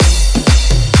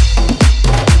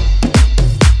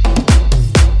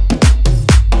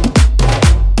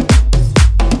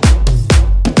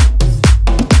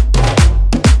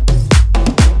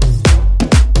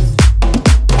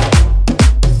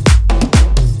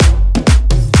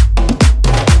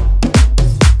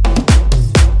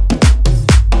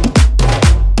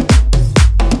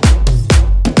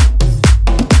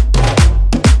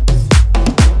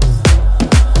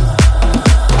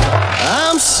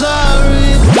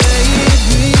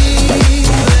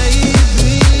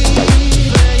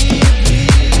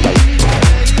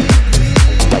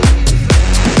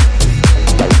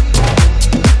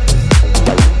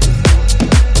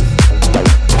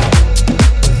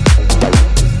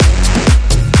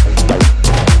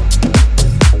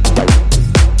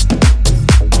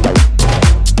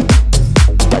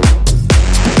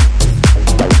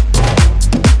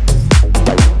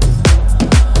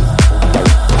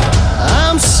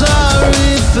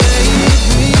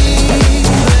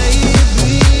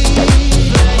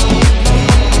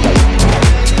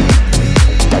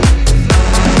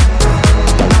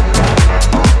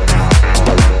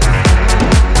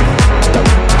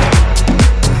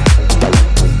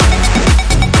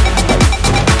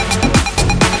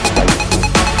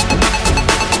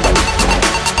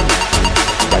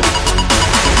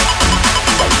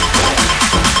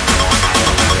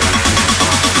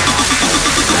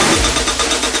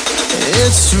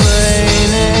It's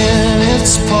raining,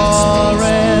 it's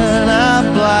pouring,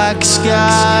 a black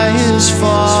sky is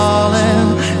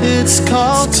falling. It's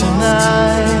cold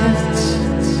tonight.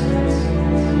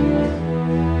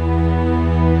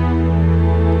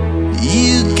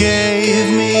 You gave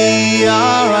me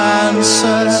your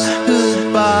answer,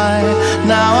 goodbye.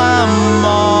 Now I'm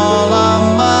all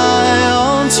on my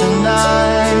own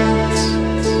tonight.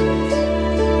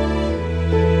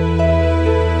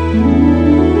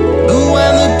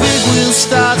 When the big wheel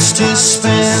starts to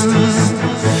spin,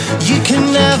 you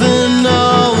can never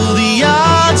know the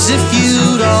odds. If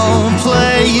you don't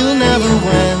play, you'll never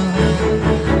win.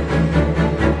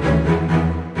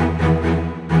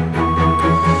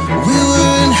 We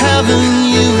were in heaven,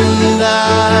 you and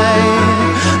I,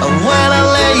 and when I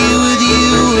lay you with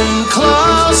you and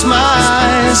close my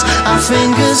eyes, our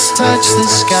fingers touch the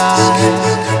sky.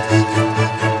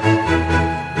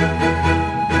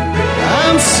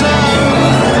 I'm sorry,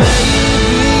 baby.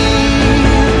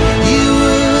 You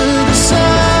were the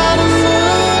sun and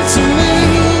moon to me.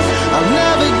 I'll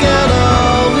never get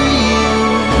over you.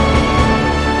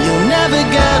 You'll never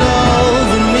get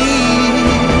over me.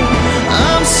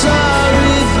 I'm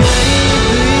sorry,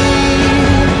 baby.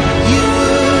 You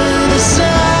were the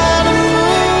sun and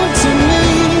moon to me.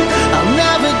 I'll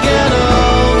never get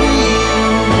over you.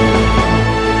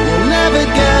 You'll never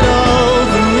get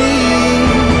over me.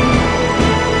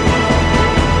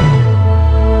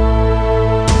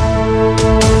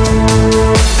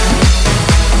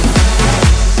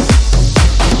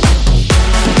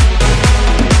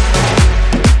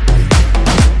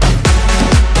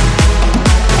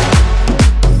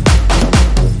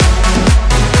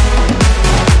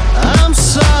 I'm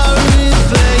sorry,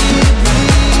 baby.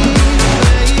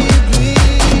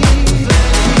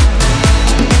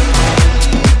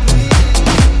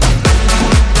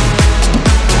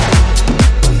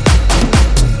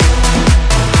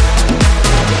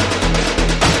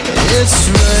 It's